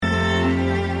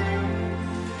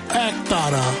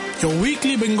Ektara, your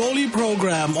weekly Bengali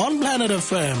program on Planet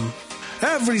FM.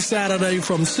 Every Saturday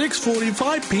from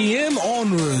 6:45 p.m.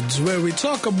 onwards, where we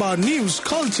talk about news,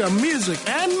 culture, music,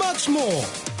 and much more.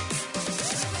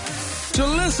 To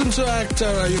listen to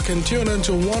Ektara, you can tune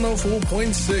into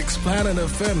 104.6 Planet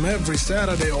FM every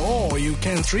Saturday, or you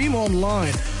can stream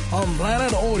online on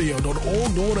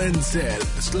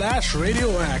planetaudio.org.nz/Radio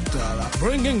Ektara,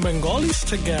 bringing Bengalis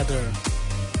together.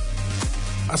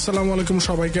 আসসালামু আলাইকুম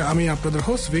সবাইকে, আমি আপনাদের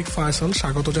host ভিক ফয়সাল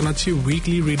স্বাগত জানাচ্ছি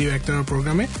weekly radio এক্টারা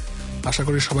প্রোগ্রামে। আশা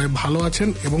করি সবাই ভালো আছেন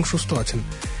এবং সুস্থ আছেন।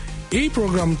 এই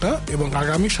প্রোগ্রামটা এবং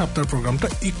আগামী সপ্তাহের প্রোগ্রামটা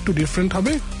একটু ডিফারেন্ট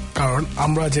হবে, কারণ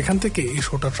আমরা যেখান থেকে এই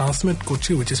শোটা ট্রান্সমিট করছি,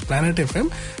 which is planet FM,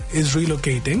 is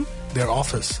রিলোকেটিং there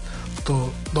office. তো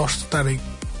 10 তারিখ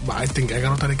বা আই থিঙ্ক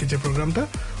 11 তারিখে যে প্রোগ্রামটা,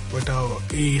 ওইটা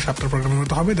এই সপ্তাহের প্রোগ্রামের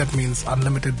মতো হবে। দ্যাট মিনস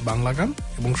আনলিমিটেড বাংলা গান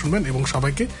এবং শুনবেন, এবং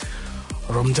সবাইকে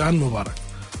রমজান মোবারক।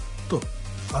 তো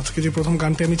আজকে যে প্রথম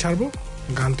গানটি আমি ছাড়বো,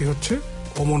 গানটি হচ্ছে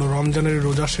ওমন রমজানের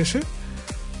রোজা শেষে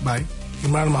বাই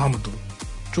ইমরান মাহমুদুল।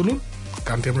 চলুন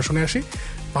গানটি আমরা শুনে আসি।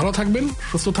 ভালো থাকবেন,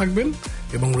 সুস্থ থাকবেন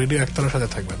এবং রেডিও একতারার সাথে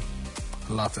থাকবেন।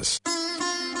 আল্লাহ হাফেজ।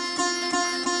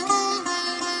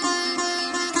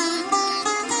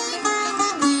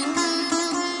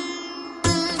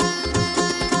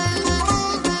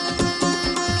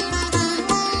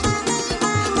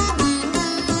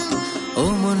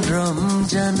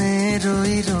 রমজানের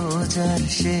ওই রোজার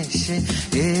শেষে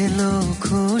এলো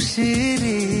খুশির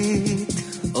ঈদ,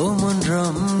 ও মন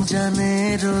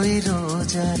রমজানের ওই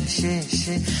রোজার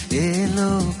শেষে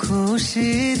এলো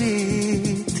খুশির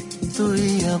ঈদ। তুই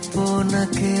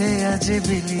আপনাকে আজ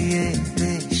বিলিয়ে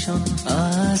দে শোন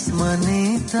আসমানি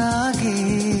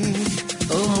তাগিদ,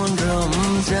 ও মন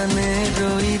রমজানের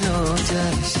ওই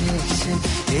রোজার শেষে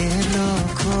এলো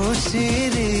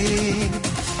খুশির ঈদ।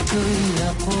 তুই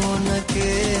আপনাকে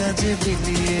আজ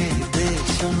বিলিয়ে দে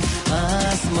শোন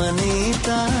আসমানি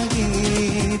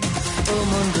তাগিদ, ও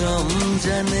মন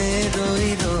রমজানের ওই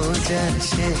রোজার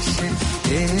শেষে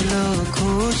এলো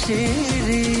খুশির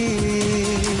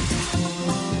ঈদ।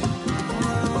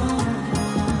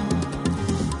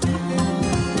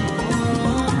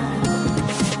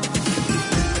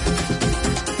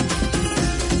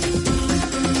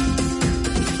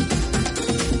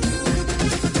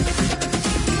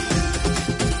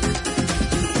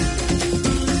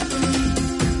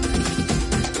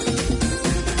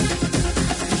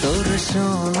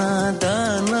 সোনা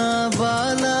দানা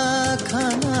বালা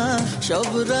খানা সব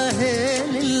রহে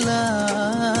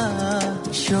লিল্লাহ,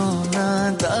 সোনা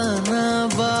দানা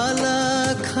বালা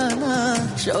খানা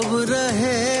সব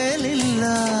রহে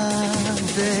লিল্লাহ।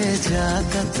 দে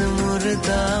জাকাত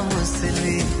মুর্দা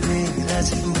মুসলিমেরাজ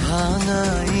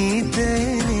ভাঙাইতে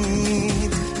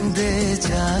নিদ, দে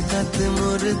জাকাত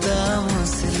মুর্দা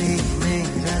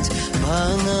মুসলিমেরাজ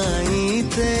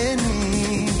ভাঙাইতে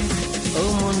নিদ। ও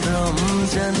মন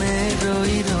রমজানের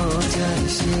ওই রোজার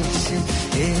শেষে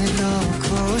এলো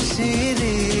খুশির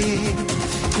ঈদ।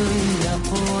 তুই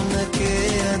আপনাকে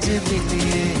আজ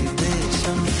বিলিয়ে দে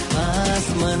শোন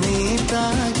আসমানি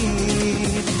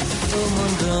তাগিদ, ও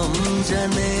মন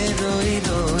রমজানের ওই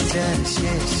রোজার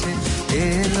শেষে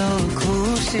এলো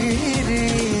খুশির ঈদ।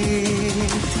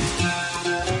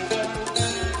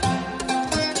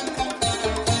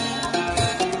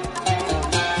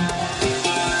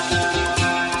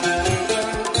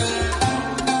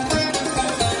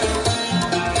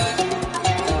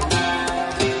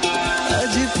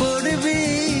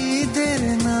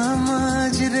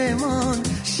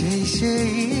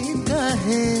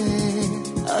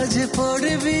 আজ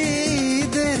পড়বি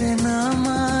ঈদের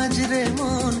নামাজ রে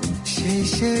মন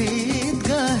সেই ঈদ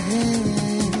গাহে,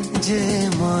 যে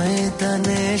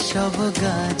ময়দানে সব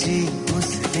গাজী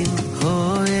মুসলিম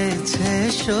হয়েছে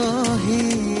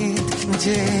শহীদ,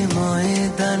 যে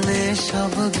ময়দানে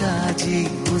সব গাজী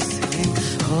মুসলিম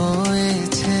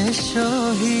হয়েছে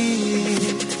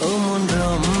শহীদ। ও মন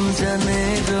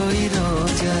রমজানের ওই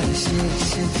রোজার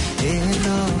শেষে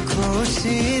এলো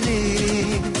খুশির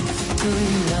ঈদ। তুই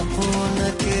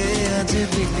আপনাকে আজ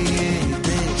বিলিয়ে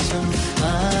দে শোন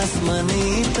আসমানি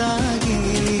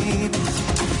তাগিদ।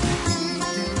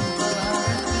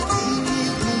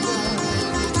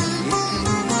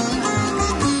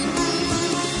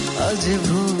 আজ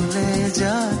ভুলে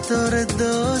যা তোর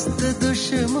দোস্ত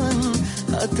দুশ্মন,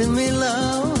 হাত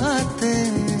মিলাও হাতে।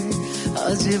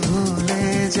 আজ ভুলে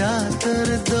যা তোর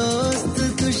দোস্ত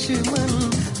দুশ্মন,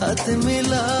 হাত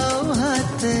মিলাও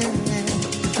হাতে।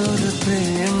 তোর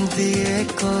প্রেম দিয়ে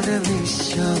কর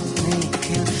বিশ্ব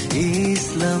নিখিল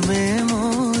ইসলামে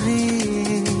মরি,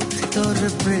 তোর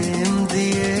প্রেম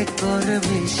দিয়ে কর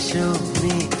বিশ্ব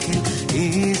নিখিল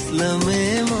ইসলামে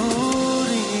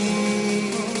মরি।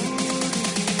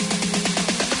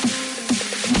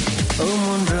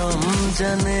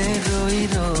 রমজানের ওই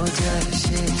রোজার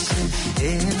শেষে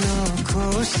এলো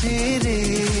খুশির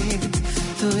ঈদ,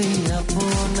 তুই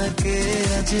আপনাকে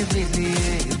আজ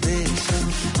বিলিয়ে দেশন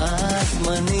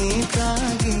আসমানি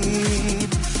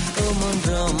তাগিদ। ও মন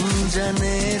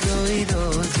রমজানের ওই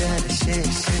রোজার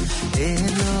শেষে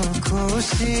এলো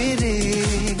খুশির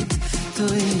ঈদ,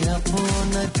 তুই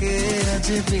আপনাকে আজ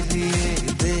বিলিয়ে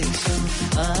দেশন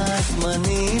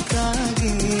আসমানি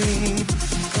তাগিদ।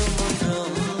 ও মন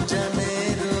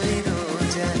রমজানের ওই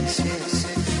রোজার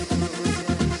শেষে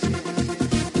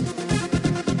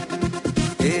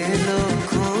এলো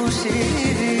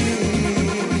খুশির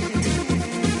ঈদ।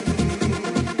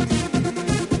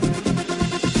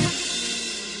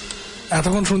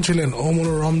 এতক্ষণ শুনছিলেন ও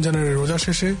মনো রমজানের রোজা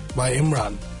শেষে বা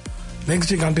ইমরান। নেক্সট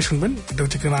যে গানটি শুনবেন এটা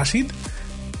হচ্ছে নাশিদ।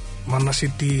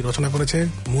 নাশিদটি রচনা করেছে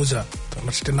মুজা।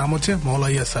 নাশিদের নাম হচ্ছে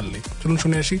মৌলাইয়া সাল্লি। চলুন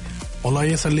শুনে আসি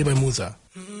মৌলাইয়া সাল্লি বাই মুজা।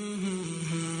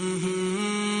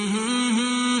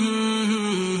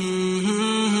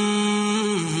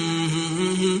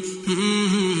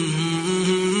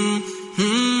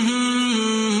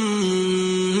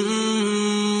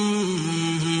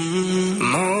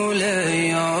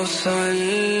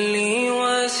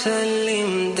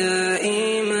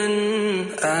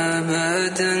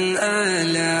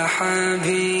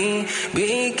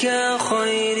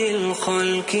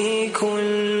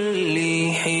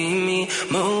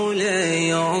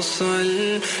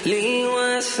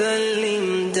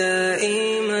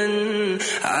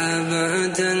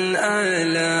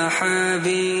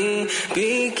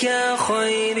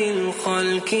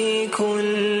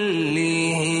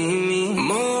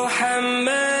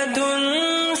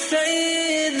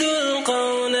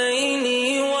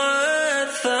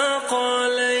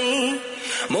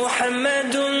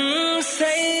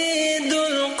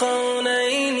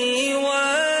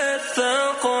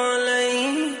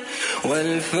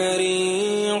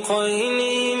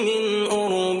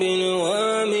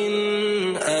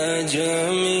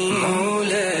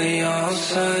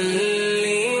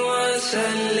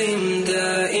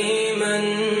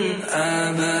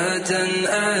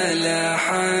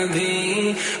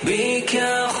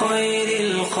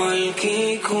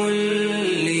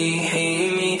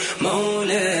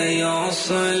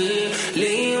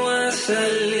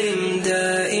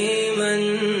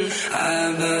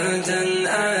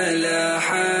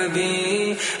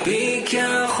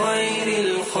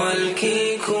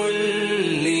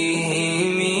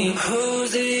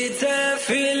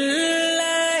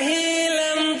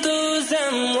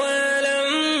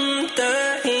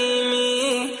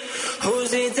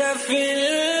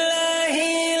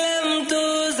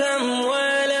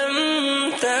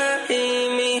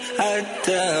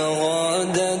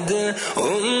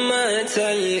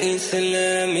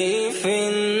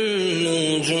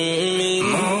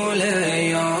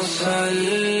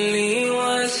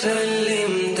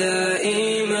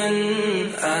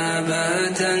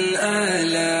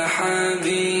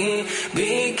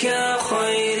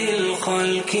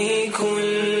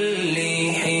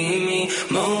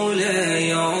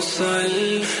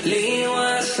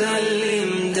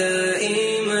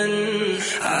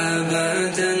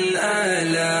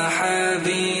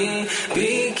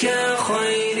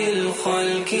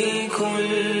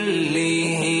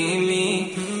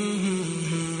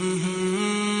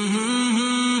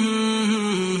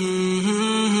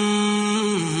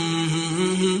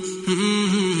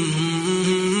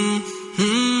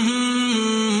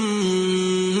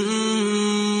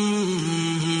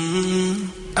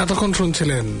 এতক্ষণ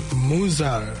শুনছিলেন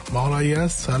মুজার মৌলাইয়া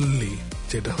সাল্লি,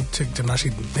 যেটা হচ্ছে একটা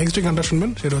নাশিদ। নেক্সট যে গানটা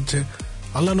শুনবেন সেটা হচ্ছে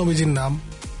আল্লাহ নবীজির নাম,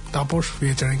 তাপস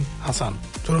ফিচারিং হাসান।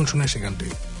 চলুন শুনে সে গানটি।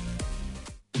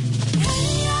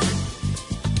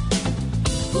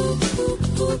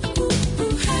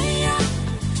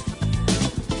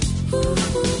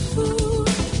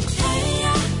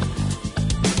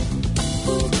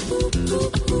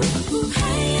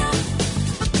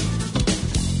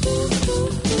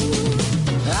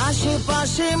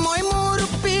 আশেপাশে মই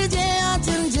মুরব্বি যে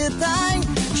আছেন যে তাই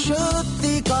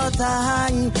সত্যি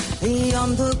কথাই এই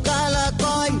অন্ধকালা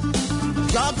কয়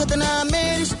জগৎ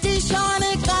নামের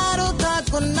স্টেশনে কারো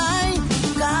থাকুন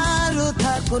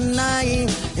নাই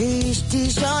এই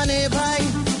স্টেশনে ভাই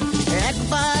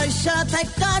একবার সাথে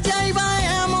যাইবা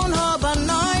এমন হবার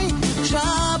নয়,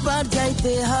 সবার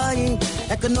যাইতে হয়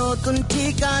এক নতুন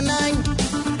ঠিকানায়।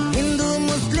 হিন্দু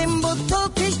মুসলিম বৌদ্ধ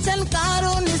খ্রিস্টান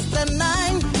কারো নিস্তার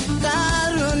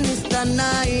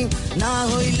নাই, না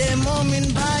হইলে মুমিন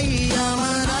ভাই।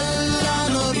 আমার আল্লাহ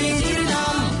নবীজির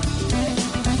নাম,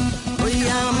 ওই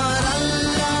আমার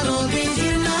আল্লাহ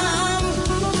নবীজির নাম,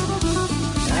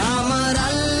 আমার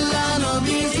আল্লাহ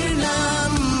নবীজির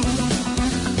নাম,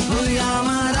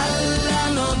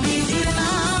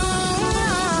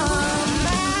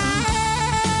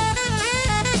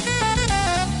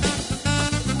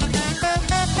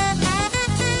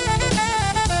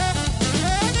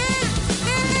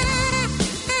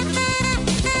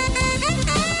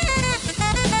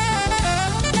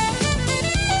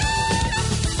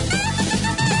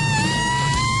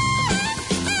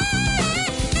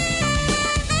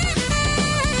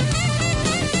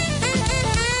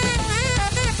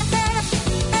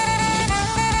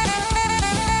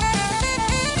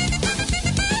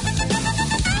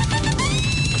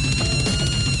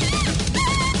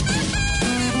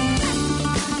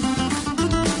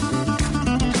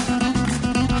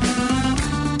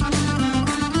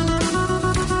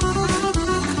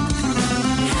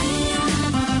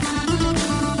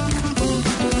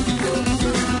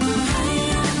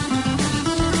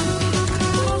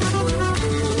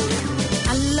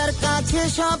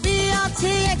 সবই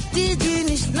আছে একটি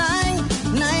জিনিস নাই,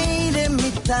 নাই রে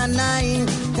মিথ্যা নাই,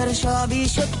 তার সবই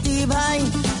সত্যি ভাই।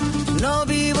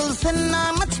 নবী বলছেন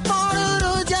নামাজ পড়ো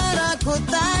রোজা রাখো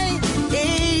তাই,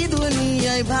 এই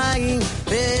দুনিয়ায় ভাই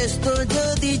বেহেশত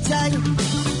যদি চাই,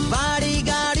 বাড়ি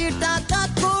গাড়ি টাকা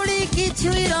কড়ি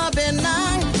কিছুই রবে না,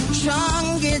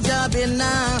 সঙ্গে যাবে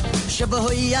না সব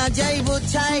হইয়া যাইব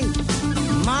চাই।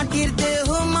 মাটির দেহ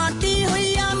মাটি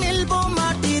হইয়া মিলব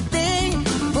মাটিতে,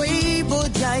 হইব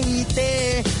যাইতে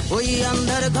ওই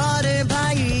অন্ধকার ঘরে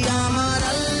ভাই। আমার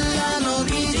আল্লাহ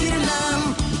নবীজির নাম,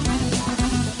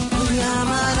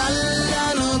 আমার আল্লাহ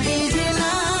নবীজির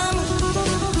নাম,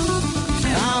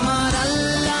 আমার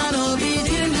আল্লাহ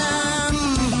নবীজির নাম,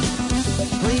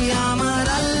 ওই আমার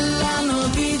আল্লাহ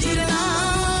নবীজির নাম।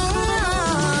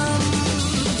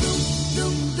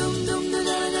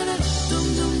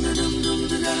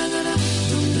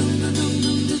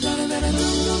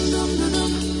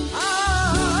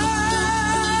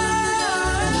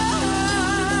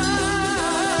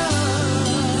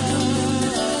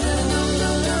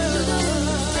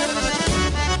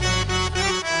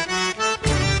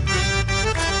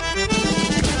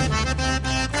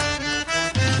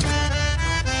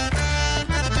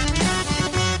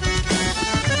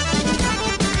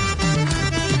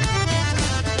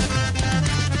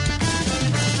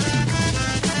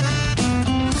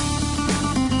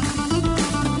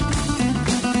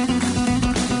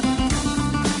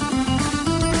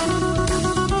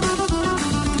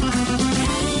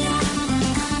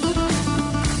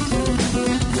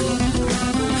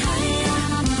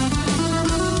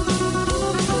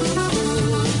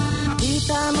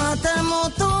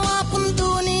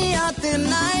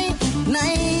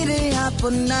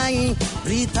 নাই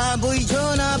বৃথা বুঝো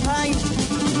না ভাই,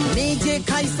 নিজে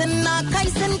খাইছেন না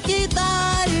খাইছেন কি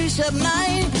তার হিসাব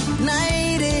নাই, নাই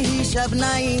রে হিসাব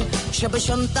নাই, সব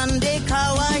সন্তান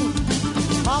দেখাওয়াই,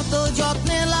 কত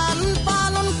যত্নে লালন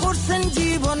পালন করছেন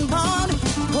জীবন ভর,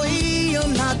 হইও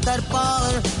না তারপর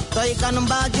তাই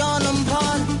কানবা জনম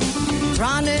ভর।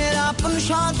 প্রাণের আপন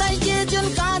সদাই যেজন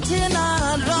কাছে না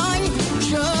রয়,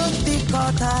 সত্যি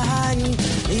কথা হাই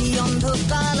এই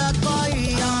অন্ধকার কয়।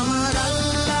 আমার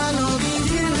আল্লাহ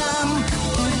নবীজির নাম,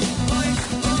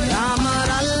 আমার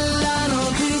আল্লাহ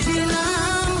নবীজির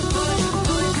নাম,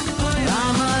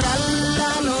 আমার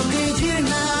আল্লাহ নবীজির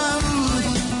নাম,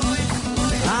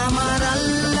 আমার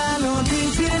আল্লাহ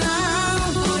নবীজির নাম,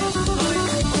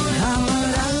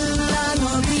 আমার আল্লাহ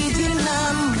নবীজির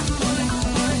নাম,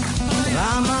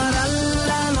 আমার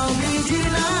আল্লাহ নবীজির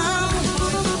নাম,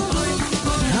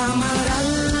 আমার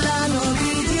আল্লাহ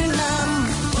নবীজির নাম,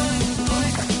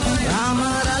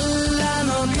 আমার আল্লাহ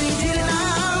নবীজির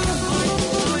নাম,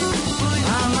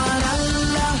 আমার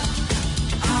আল্লাহ,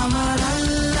 আমার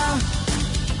আল্লাহ,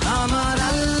 আমার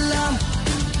আল্লাহ,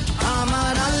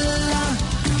 আমার আল্লাহ,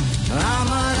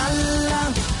 আমার আল্লাহ,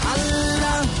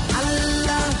 আল্লাহ,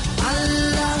 আল্লাহ,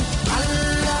 আল্লাহ,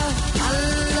 আল্লাহ,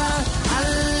 আল্লাহ,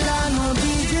 আল্লাহ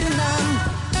নবীজির নাম।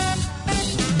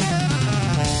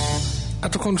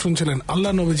 এতক্ষণ শুনছিলেন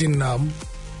আল্লাহ নবীজির নাম,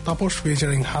 Tapas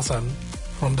featuring Hasan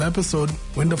from the episode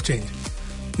wind of change.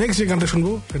 Next যে গানটা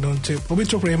শুনবো সেটা হচ্ছে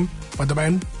পবিত্র প্রেম বাই দ্য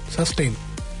ব্যান্ড সাস্টেইন।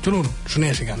 চলুন শুনে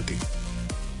আসি গানটি।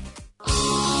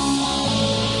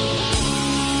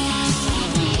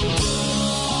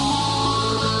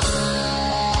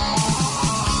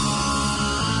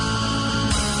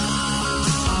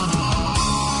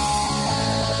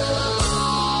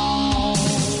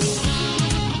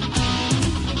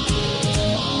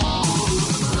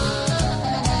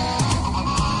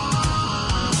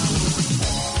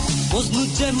 মজনু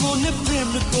যেমন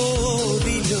প্রেম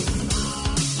করিল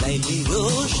লাইলির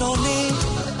সনে,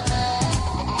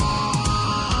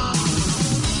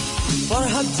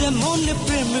 ফরহাদ যেমন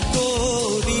প্রেম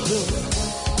করিল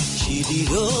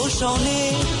শিরির সনে,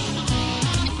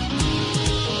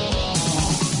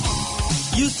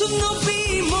 ইউসুফ নবী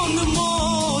মন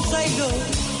মজাইল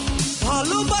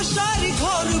ভালোবাসার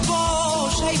ঘর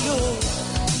বসাইল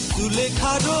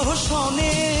জুলেখার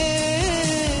সনে,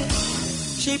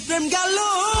 সেই প্রেম গেল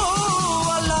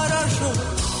আল্লাহর আরশ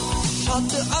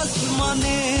সাত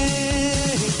আসমানে।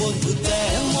 বন্ধু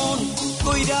তেমন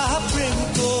কইরা প্রেম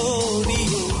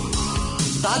করিও,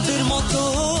 তাদের মতো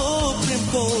প্রেম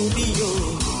করিও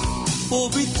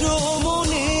পবিত্র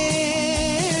মনে,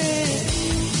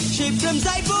 সেই প্রেম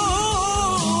যাইব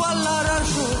আল্লাহর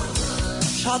আরশ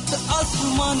সাত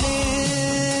আসমানে।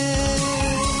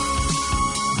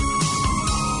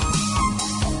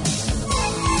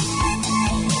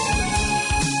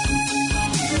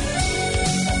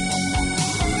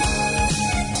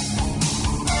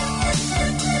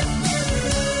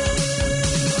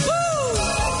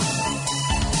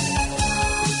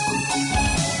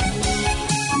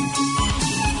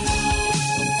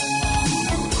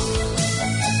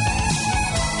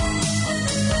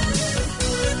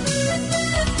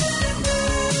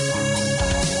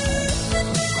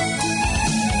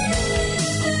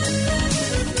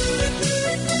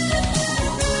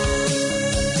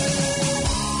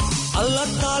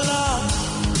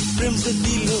 প্রেম যে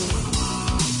দিল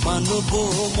মানব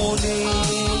মনে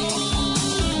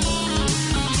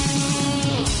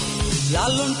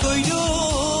লালন কইর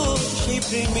সেই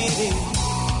প্রেমের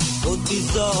অতি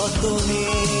যতনে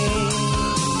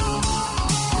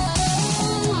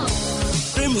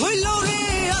প্রেম হইল রে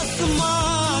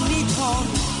আসমানি ধন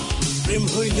প্রেম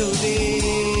হইল রে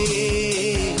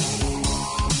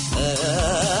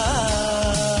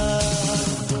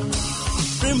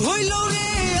প্রেম হইল রে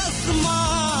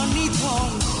আসমানি ধন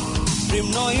প্রেম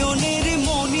নয়নের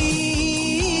মনি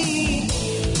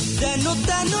যেন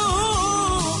তেন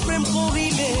প্রেম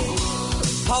করিলে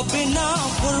হবে না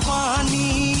কোরবানি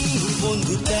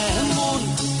বন্ধু তেমন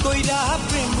কইরা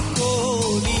প্রেম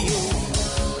করিও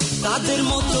তাদের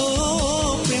মতো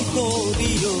প্রেম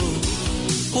করিও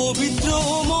পবিত্র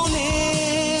মনে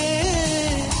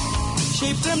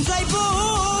সেই প্রেম চাইব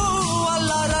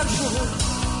আল্লাহর আরশ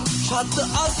সাত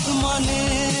আসমানে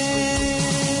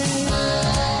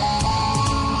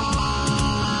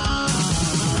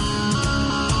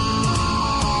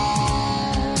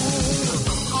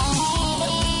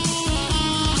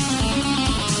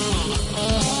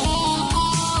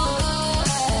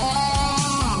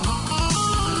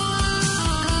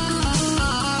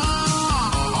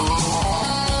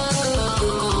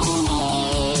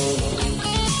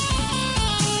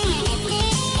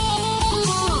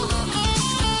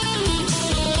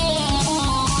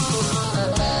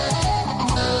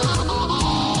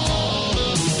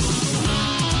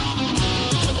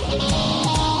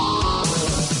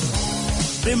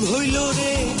প্রেম হইল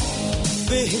রে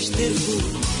বেহেশতের ফুল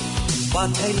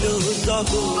পাঠাইল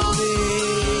জগতে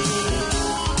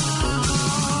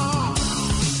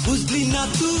বুঝলি না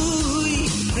তুই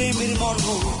প্রেমের মর্ম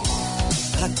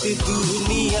থাকতে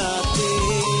দুনিয়াতে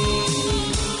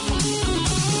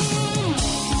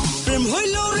প্রেম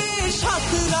হইল রে সাত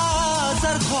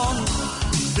রাজার ধন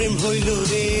প্রেম হইল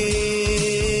রে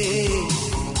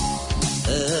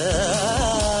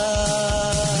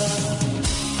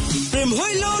প্রেম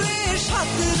হইল রে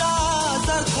সাত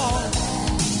রাজার ধন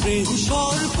প্রেম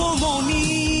স্বল্পমণি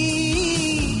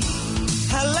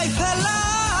ফেলাই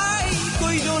ফেলাই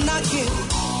কইর নাকে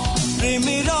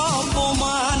প্রেমের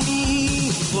অপমানি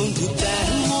বন্ধু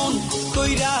তেমন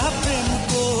কইরা প্রেম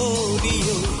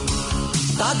করিও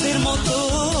তাদের মতো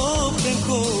প্রেম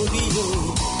করিও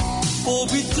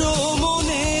পবিত্র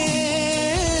মনে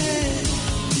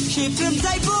সে প্রেম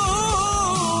চাইব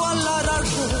আল্লাহর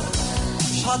আরশ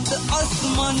সাত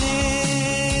আসমানে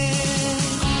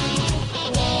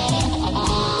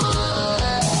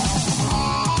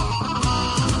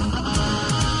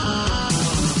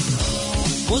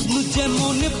মজনু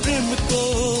যেমন প্রেম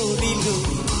করিল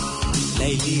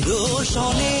লাইলির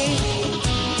সনে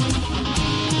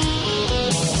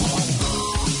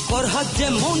ফরহাদ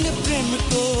যেমন প্রেম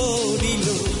করিল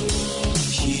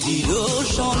শিরির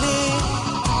সনে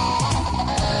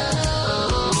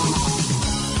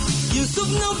ইউসুফ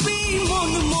নবী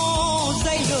মন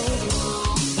মজাইল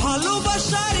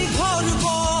ভালোবাসার ঘর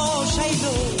বসাইল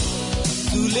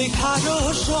সুলেখার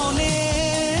সনে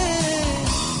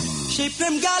সেই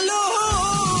প্রেম গেল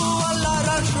আল্লাহর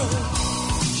আরশ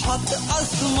সাত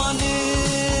আসমানে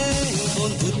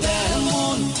বন্ধু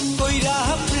তেমন কইরা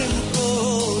প্রেম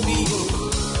করিও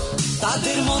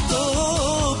তাদের মতো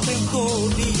প্রেম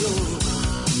করিও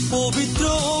পবিত্র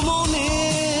মনে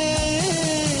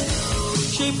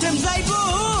সেই প্রেম যাইব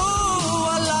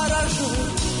আল্লাহর আরশ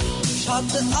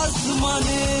সাত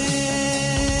আসমানে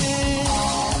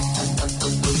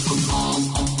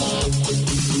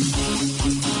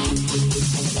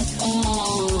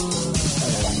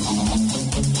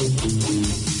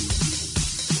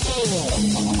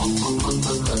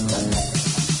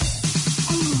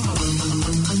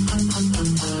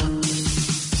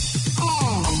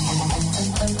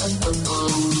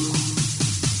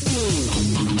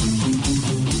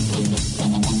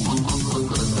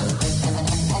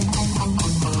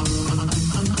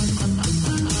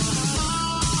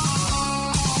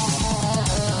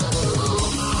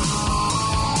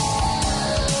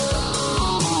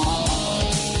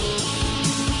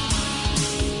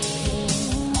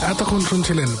এতক্ষণ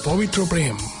শুনছিলেন পবিত্র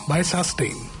প্রেম বাই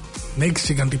সাস্টেইন। নেক্সট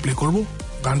যে গানটি প্লে করব,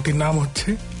 গানটির নাম হচ্ছে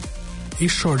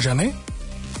ঈশ্বর জানে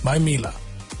বাই মিলা।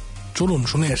 চলুন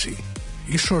শুনে আসি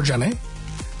ঈশ্বর জানে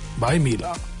বাই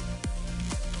মিলা।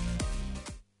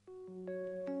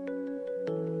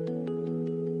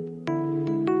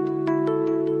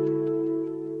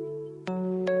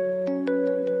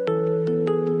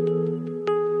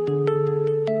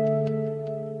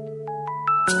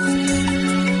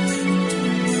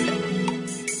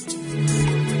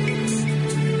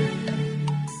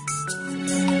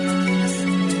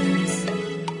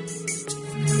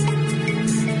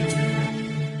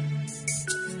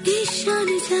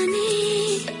 জানে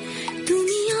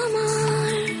তুমি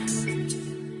আমার,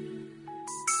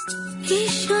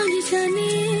 ঈশ্বর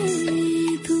জানে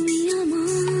তুমি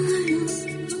আমার,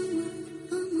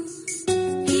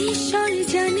 ঈশ্বর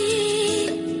জানে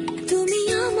তুমি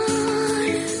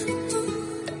আমার,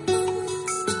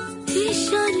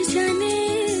 ঈশ্বর জানে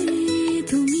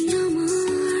তুমি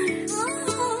আমার,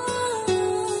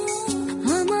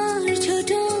 আমার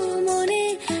ছোট মনে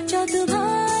যত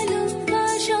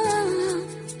ভালোবাসা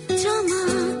জমা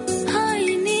হয়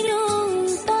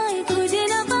নিরুপায় খুঁজে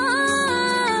না পায়।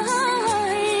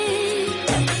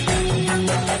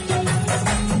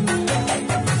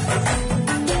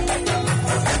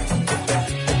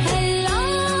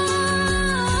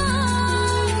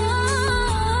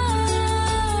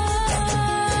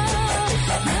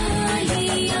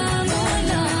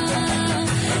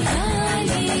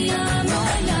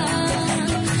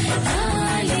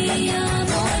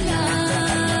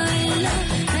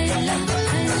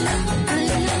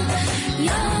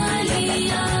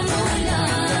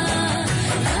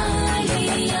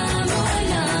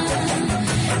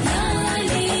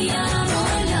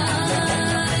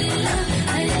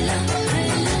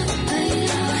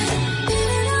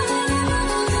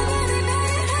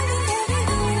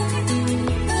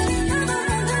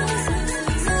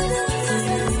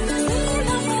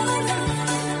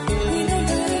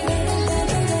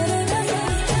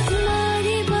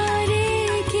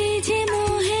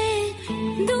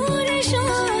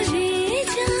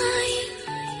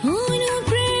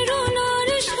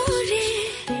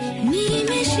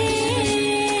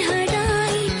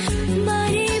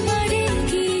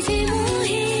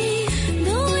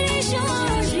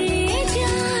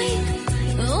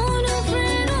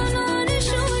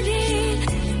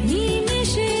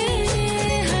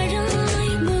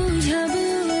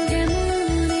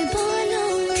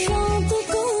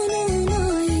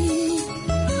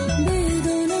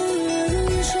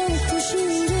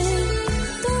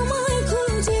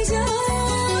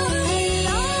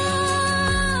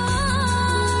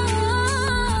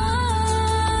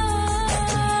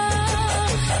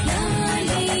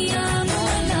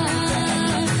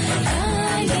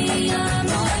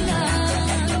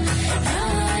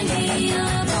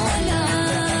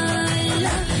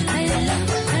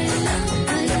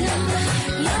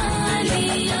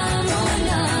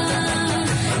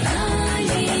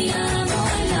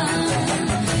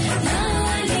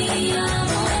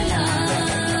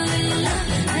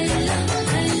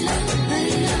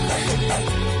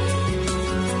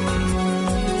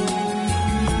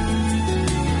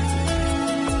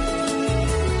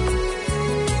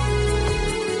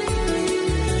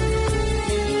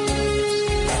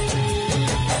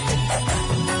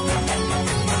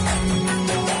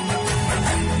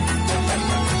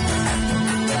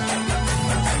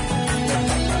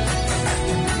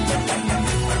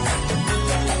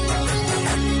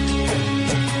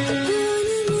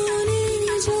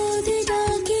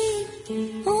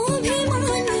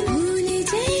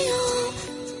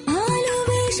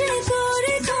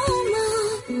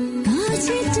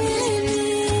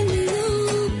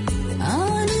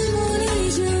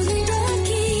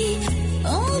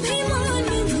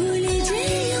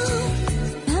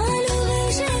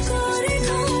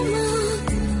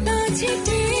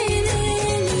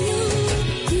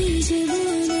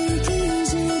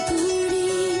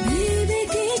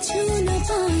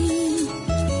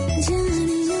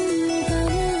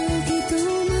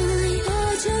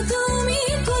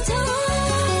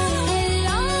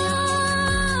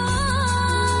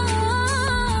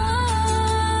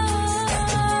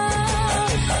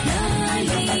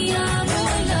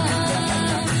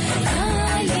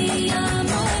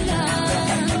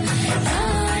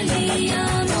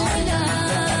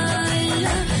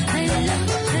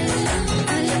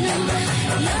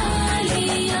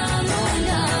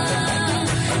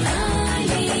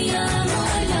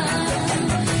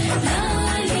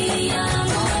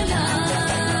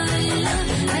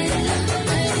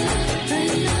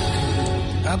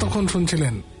 এতক্ষণ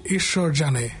শুনছিলেন ঈশ্বর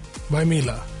জানে বাই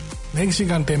মিলা। নেক্সট যে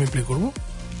গানটি আমি প্লে করব,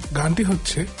 গানটি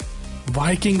হচ্ছে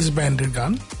ভাইকিংস ব্যান্ডের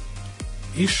গান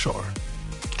ঈশ্বর।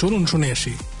 চলুন শুনে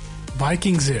আসি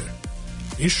ভাইকিংস এর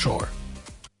ঈশ্বর।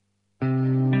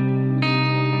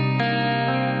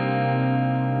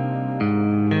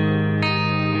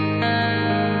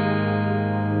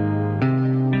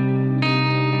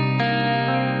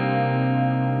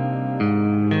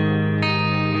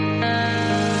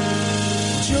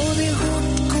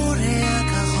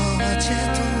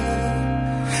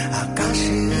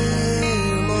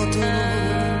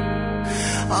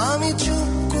 আমি চুপ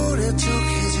করে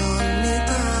চোখে জল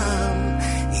নিতাম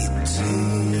ইচ্ছে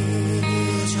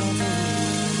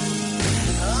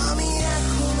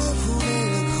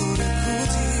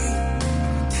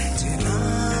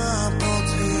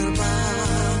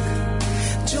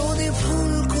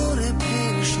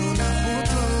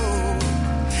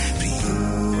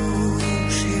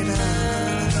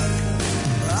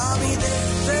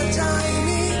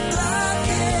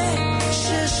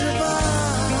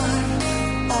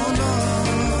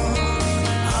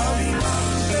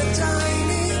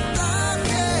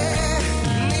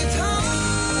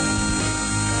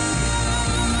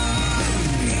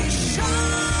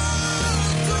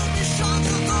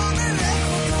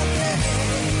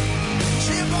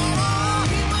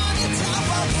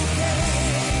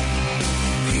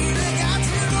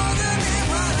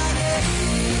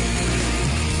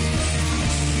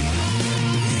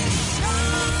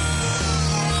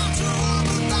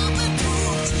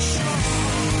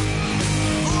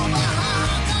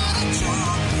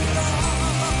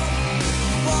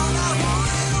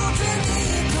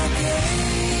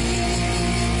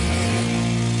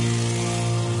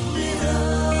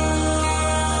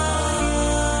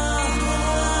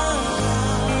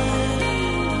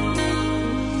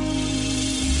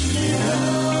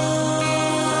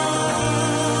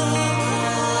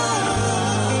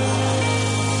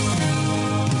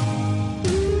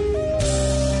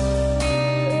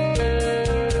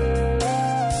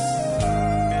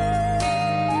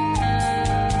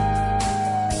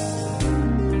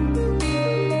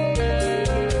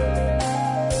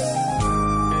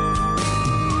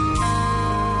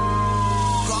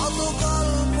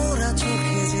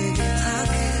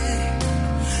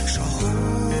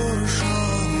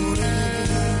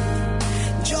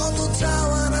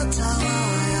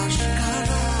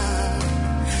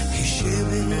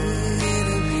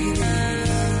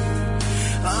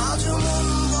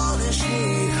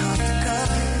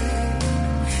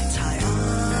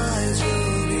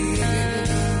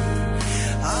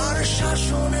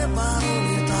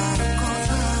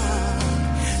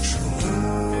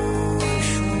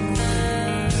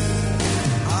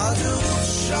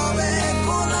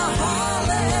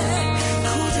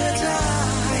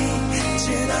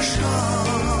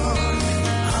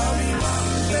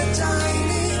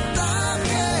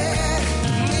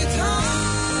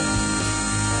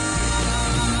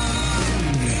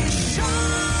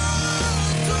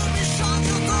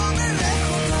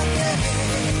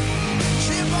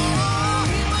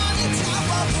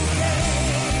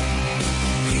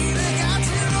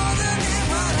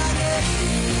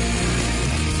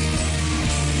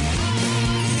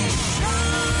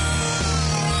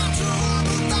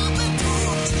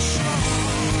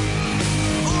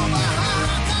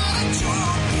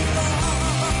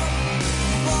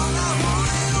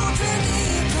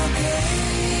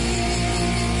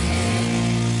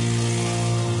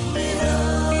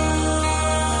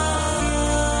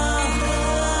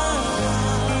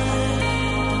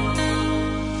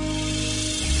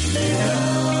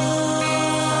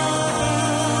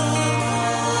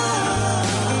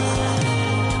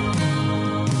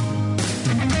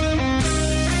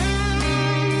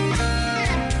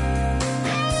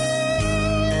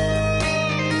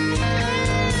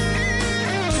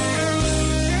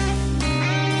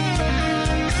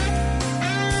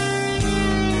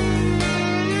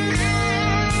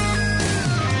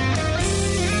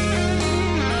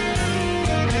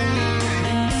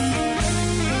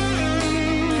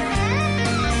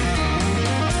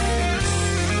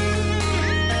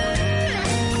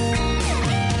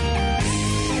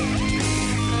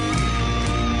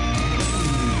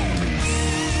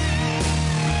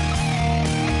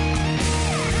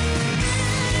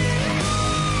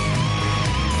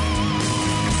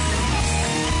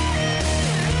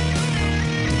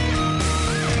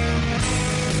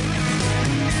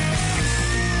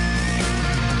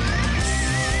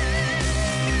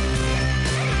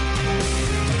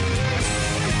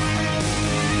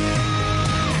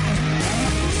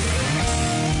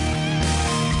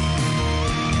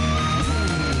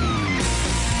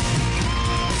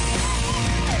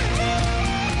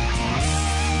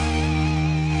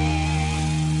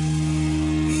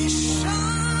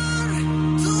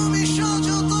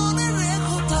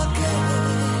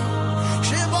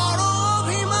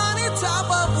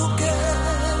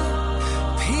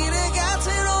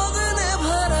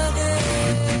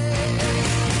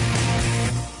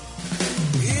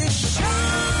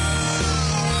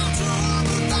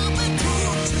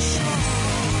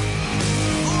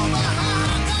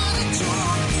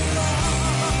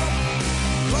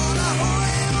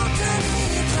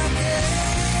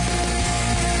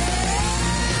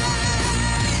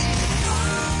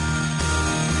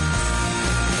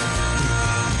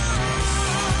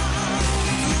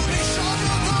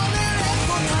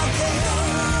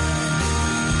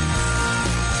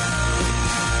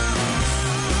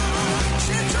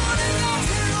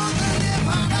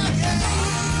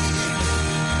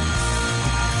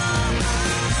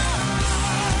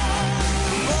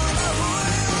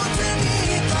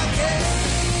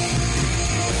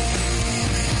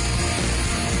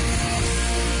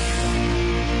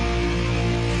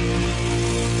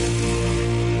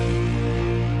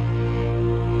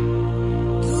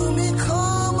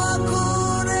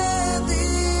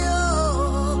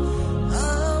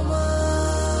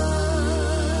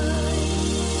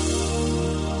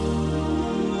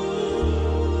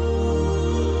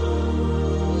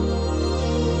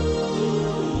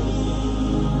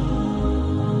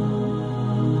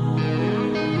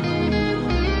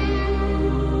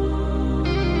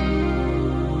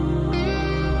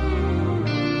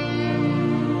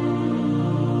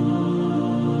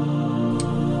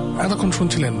এতক্ষণ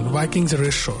শুনছিলেন ভাইকিংস এর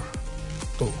রেড শো।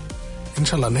 তো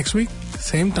ইনশাল্লাহ next week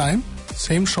same time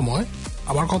same সময়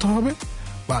আবার কথা হবে,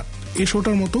 বা এই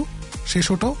শোটার মতো সেই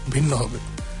শোটাও ভিন্ন হবে।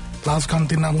 লাস্ট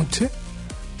গানটির নাম হচ্ছে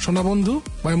সোনা বন্ধু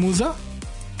বাই মুজা।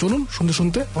 চলুন শুনতে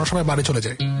শুনতে আমরা সবাই বাড়ি চলে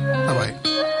যাই। বাই।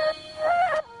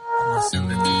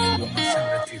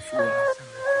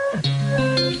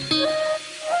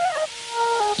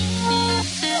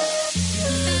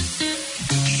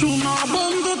 সোনা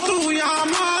বন্ধু তুই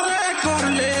আমারে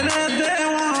করলে রে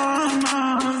দেওয়ানা,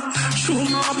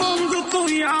 সোনা বন্ধু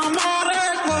তুই আমারে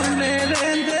করলে রে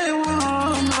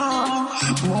দেওয়ানা,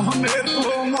 মনে তো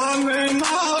মানে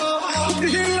না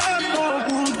দিলে তো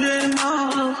বুঝে না,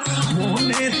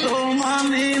 মনে তো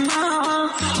মানে না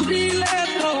দিলে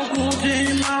তো বুঝে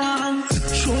না,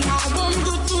 সোনা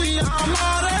বন্ধু তুই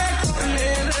আমারে করলে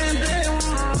রে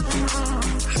দেওয়ানা,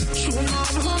 সোনা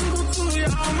বন্ধু তুই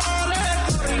আমারে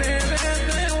করলে রে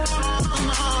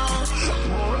দেওয়ানা,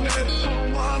 মনে তো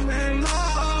মানে না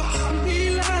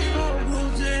দিলে তো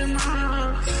বুঝে না,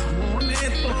 মনে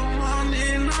তো মানে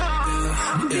না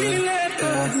দিলে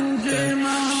তো বুঝে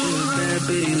না।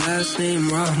 Baby, last name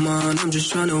Rahman. I'm just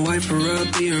tryna wife her up,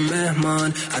 be her mehman.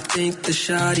 I think the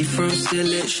shawty from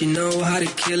Sillet, she know how to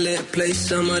kill it. Play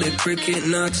some of the cricket,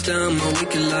 knocks down my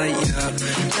wicked light, yeah.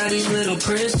 Daddy's little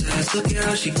princess, look at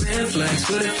how she grand flex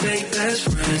with her fake best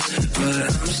friends. But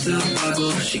I'm still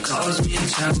buggled, she calls me a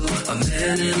trouble. A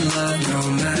man in love, no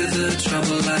matter the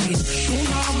trouble, like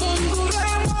সোনা বন্ধু রে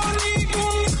মনি